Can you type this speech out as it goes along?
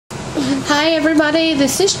Hi everybody,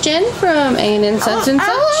 this is Jen from Suds-N-Such. I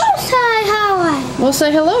want to say hi. We'll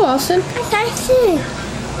say hello, Austin. That's it.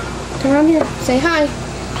 Come around here, say hi.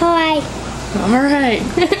 Hi. Alright.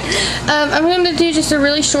 I'm going to do just a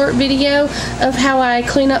really short video of how I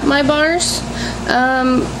clean up my bars.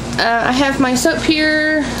 I have my soap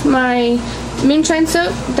here, my moonshine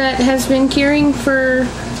soap that has been curing for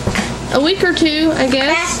a week or two, I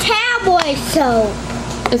guess. That's cowboy soap.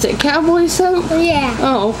 Is it cowboy soap? Yeah.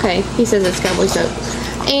 Oh, okay. He says it's cowboy soap.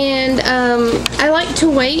 And I like to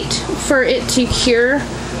wait for it to cure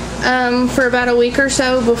for about a week or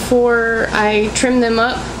so before I trim them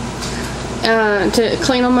up to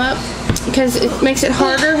clean them up, because it makes it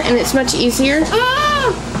harder and it's much easier.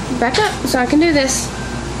 Back up so I can do this.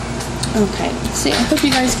 Okay, let's see. I hope you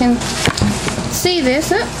guys can see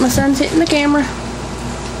this. Oh, my son's hitting the camera.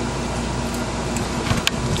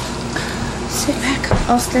 Sit back,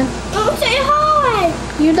 Austin. Say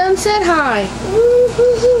hi. You done said hi.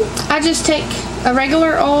 I just take a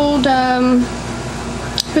regular old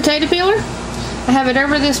potato peeler. I have it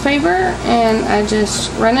over this paper and I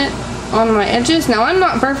just run it on my edges. Now I'm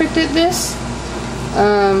not perfect at this,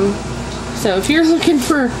 so if you're looking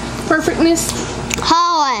for perfectness,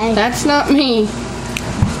 Hi. that's not me.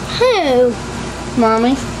 Who?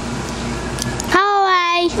 Mommy.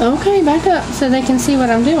 Hi. Okay, back up so they can see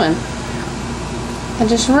what I'm doing. I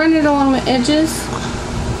just run it along the edges.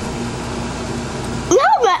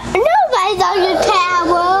 Nobody's on your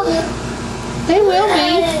towel. They will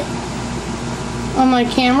be on my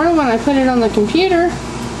camera when I put it on the computer.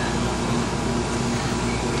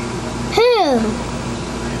 Who?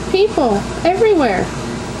 People everywhere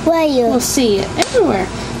Where you? will see it everywhere.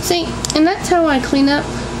 See, and that's how I clean up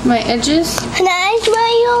my edges. Can I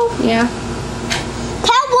smell you? Yeah.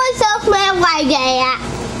 Cowboy soap smell like that.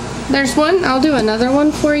 There's one. I'll do another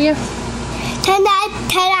one for you. Can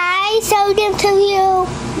I show them to you?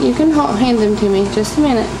 You can hand them to me. Just a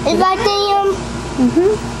minute. If I do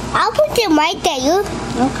them, I'll put them right there.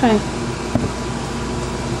 Okay.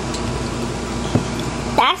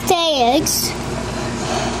 That's the eggs.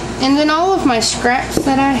 And then all of my scraps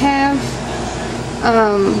that I have,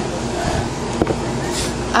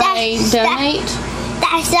 I donate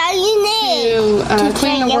That's all you need. to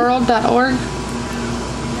cleantheworld.org.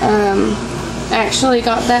 I actually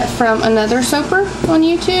got that from another soaper on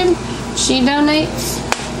YouTube. She donates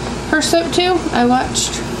her soap too. I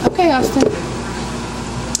watched. Okay, Austin.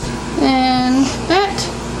 And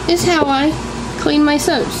that is how I clean my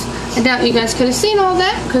soaps. I doubt you guys could have seen all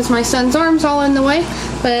that because my son's arm's all in the way.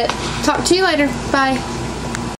 But talk to you later. Bye.